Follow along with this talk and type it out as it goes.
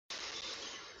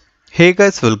Hey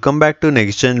guys, welcome back to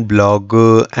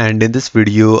NextGenBlogger, and in this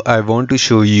video I want to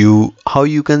show you how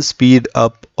you can speed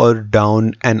up or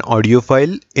down an audio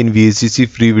file in VSDC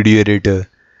Free Video Editor.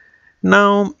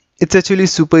 Now it's actually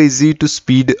super easy to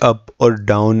speed up or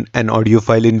down an audio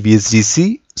file in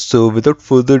VSDC, so without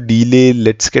further delay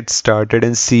let's get started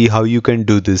and see how you can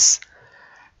do this.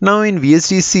 Now in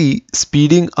VSDC,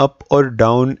 speeding up or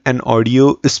down an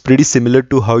audio is pretty similar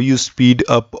to how you speed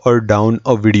up or down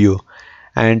a video.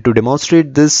 And to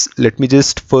demonstrate this, let me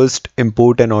just first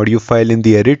import an audio file in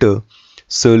the editor.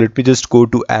 So let me just go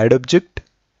to add object,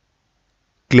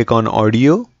 click on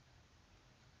audio.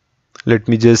 Let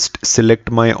me just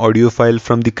select my audio file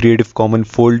from the Creative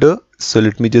Commons folder. So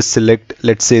let me just select,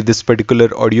 let's say, this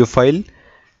particular audio file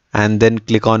and then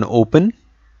click on open.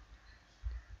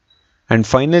 And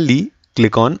finally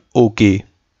click on OK.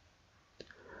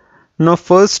 Now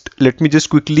first let me just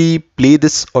quickly play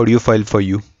this audio file for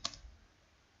you.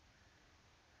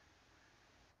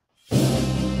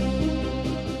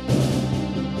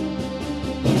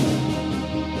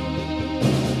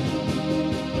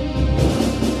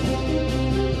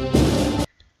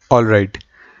 Alright,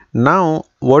 now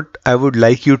what I would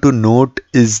like you to note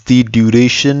is the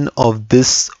duration of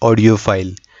this audio file.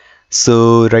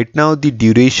 So right now the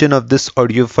duration of this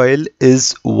audio file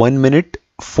is 1 minute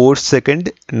 4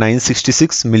 second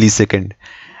 966 millisecond,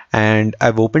 and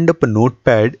I've opened up a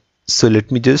notepad. So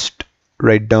let me just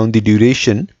write down the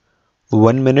duration: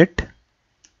 1 minute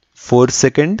 4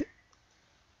 second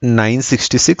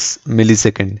 966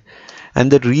 millisecond. And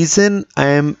the reason I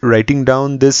am writing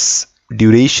down this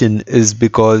duration is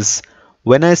because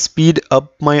when I speed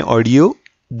up my audio,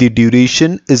 the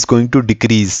duration is going to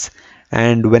decrease,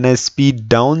 and when I speed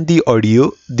down the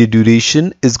audio, the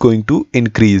duration is going to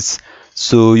increase.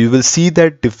 So you will see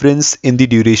that difference in the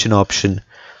duration option.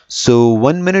 So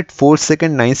 1 minute 4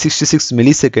 second 966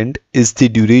 millisecond is the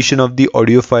duration of the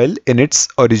audio file in its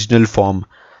original form.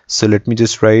 So let me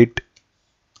just write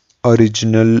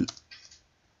original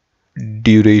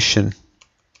duration.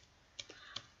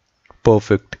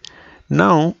 Perfect.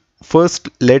 Now first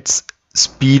let's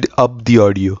speed up the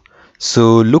audio.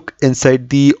 So look inside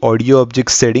the audio object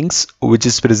settings, which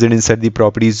is present inside the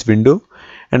properties window,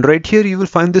 and right here you will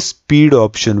find the speed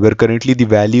option where currently the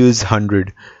value is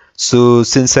 100. So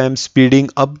since I am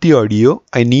speeding up the audio,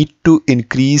 I need to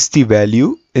increase the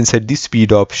value inside the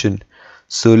speed option.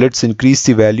 So let's increase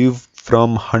the value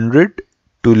from 100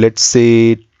 to, let's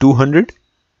say, 200.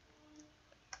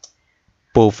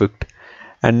 Perfect.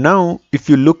 And now if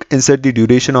you look inside the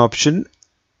duration option,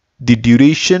 the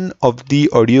duration of the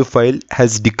audio file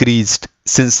has decreased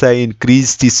since I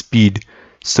increased the speed.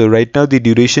 So right now the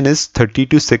duration is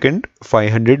 32 second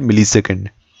 500 millisecond.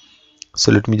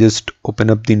 So let me just open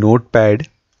up the notepad.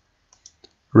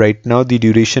 Right now the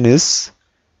duration is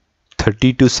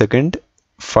 32 second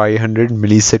 500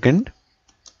 millisecond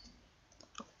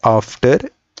after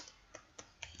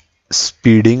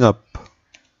speeding up.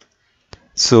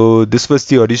 So this was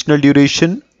the original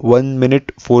duration, 1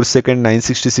 minute 4 second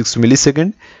 966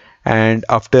 millisecond, and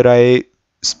after I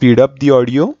speed up the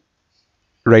audio,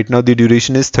 right now the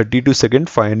duration is 32 second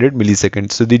 500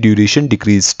 milliseconds. So the duration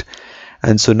decreased.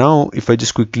 And so now if I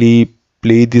just quickly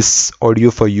play this audio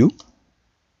for you.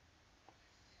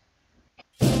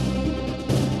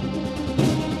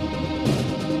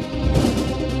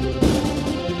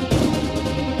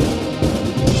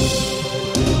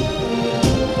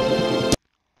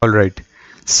 Alright,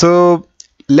 so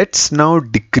let's now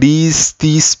decrease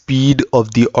the speed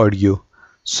of the audio.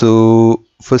 So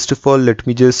first of all, let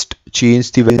me just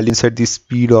change the value inside the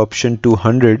speed option to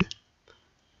 100,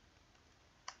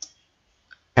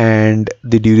 and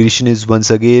the duration is once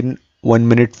again 1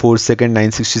 minute 4 second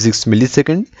 966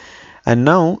 millisecond. And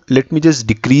now let me just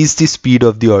decrease the speed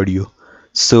of the audio.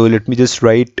 So let me just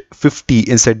write 50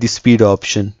 inside the speed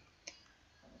option.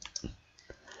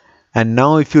 And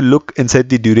now if you look inside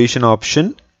the duration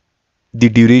option, the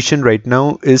duration right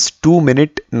now is 2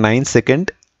 minute 9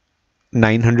 second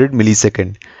 900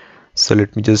 millisecond. So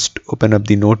let me just open up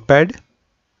the notepad.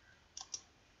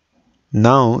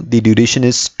 Now the duration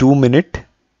is 2 minute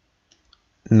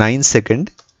 9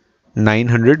 second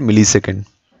 900 millisecond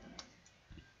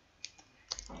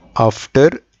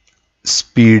after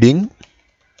speeding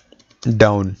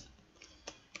down.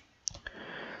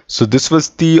 So this was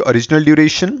the original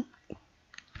duration.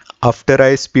 After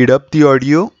I speed up the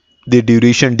audio, the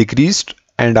duration decreased,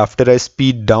 and after I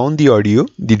speed down the audio,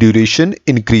 the duration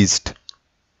increased.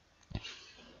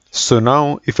 So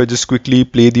now if I just quickly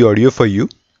play the audio for you.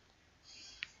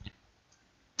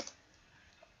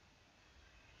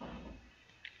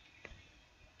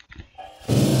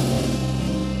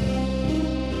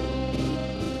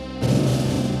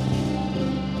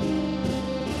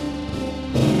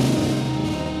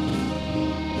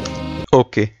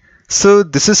 Okay, so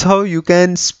this is how you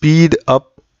can speed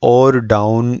up or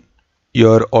down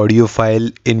your audio file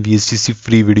in VSDC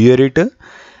Free Video Editor.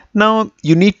 Now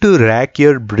you need to rack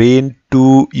your brain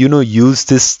to use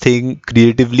this thing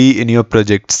creatively in your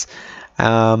projects.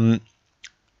 The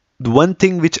one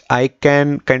thing which I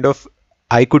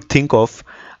could think of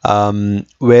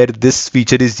where this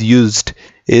feature is used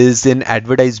is in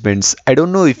advertisements. I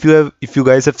don't know if you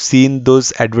guys have seen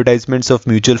those advertisements of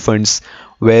mutual funds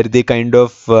where they kind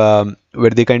of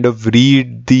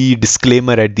read the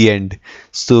disclaimer at the end.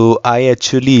 So I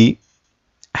actually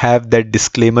have that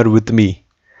disclaimer with me.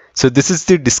 So this is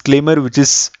the disclaimer which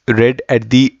is read at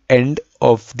the end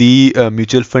of the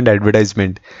mutual fund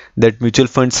advertisement, that mutual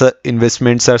funds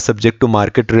investments are subject to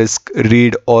market risk,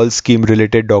 read all scheme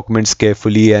related documents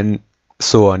carefully, and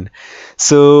so on.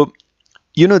 So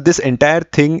this entire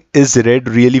thing is read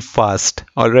really fast.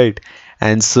 All right,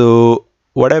 and so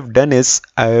what I've done is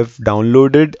I've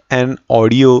downloaded an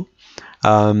audio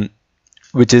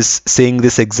which is saying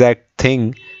this exact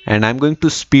thing, and I'm going to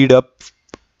speed up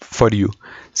for you.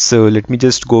 So let me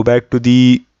just go back to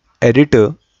the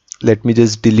editor. Let me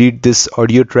just delete this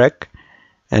audio track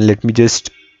and let me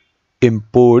just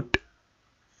import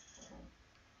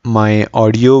my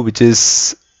audio which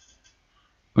is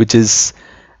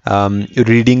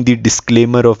reading the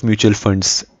disclaimer of mutual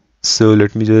funds. So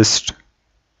let me just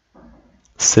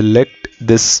select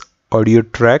this audio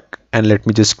track and let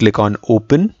me just click on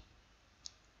open,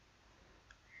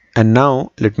 and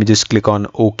now let me just click on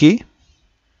OK.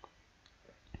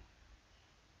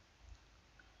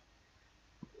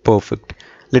 Perfect.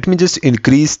 Let me just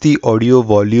increase the audio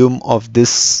volume of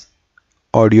this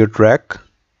audio track,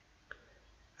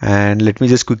 and let me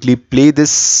just quickly play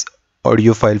this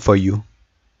audio file for you.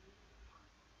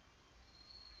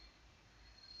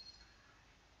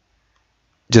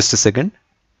 Just a second.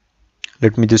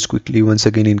 Let me just quickly once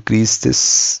again increase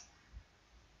this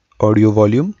audio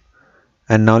volume,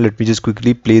 and now let me just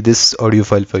quickly play this audio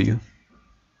file for you.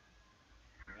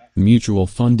 Mutual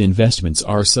fund investments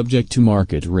are subject to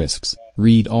market risks.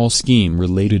 Read all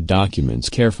scheme-related documents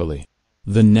carefully.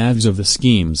 The NAVs of the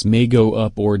schemes may go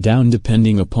up or down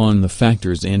depending upon the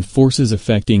factors and forces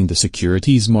affecting the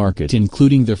securities market,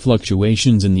 including the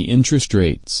fluctuations in the interest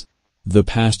rates. The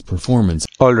past performance.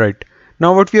 Alright,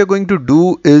 now what we are going to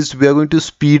do is we are going to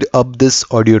speed up this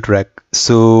audio track.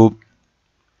 So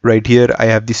right here I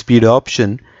have the speed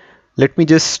option. Let me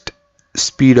just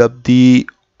speed up the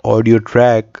audio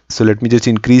track. So let me just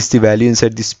increase the value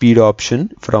inside the speed option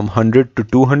from 100 to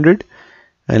 200,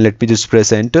 and let me just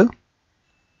press enter.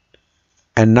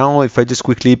 And now if I just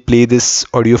quickly play this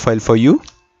audio file for you.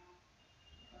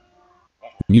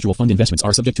 Mutual fund investments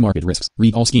are subject to market risks.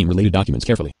 Read all scheme-related documents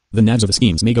carefully. The NAVs of the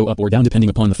schemes may go up or down depending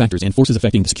upon the factors and forces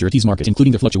affecting the securities market,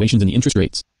 including the fluctuations in the interest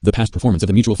rates. The past performance of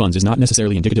the mutual funds is not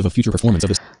necessarily indicative of future performance of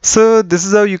this. So this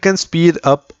is how you can speed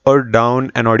up or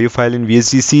down an audio file in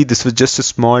VSDC. This was just a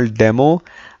small demo.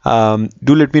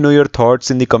 Do let me know your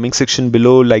thoughts in the comment section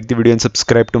below. Like the video and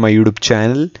subscribe to my YouTube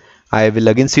channel. I will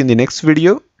again see you in the next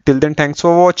video. Till then, thanks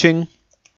for watching.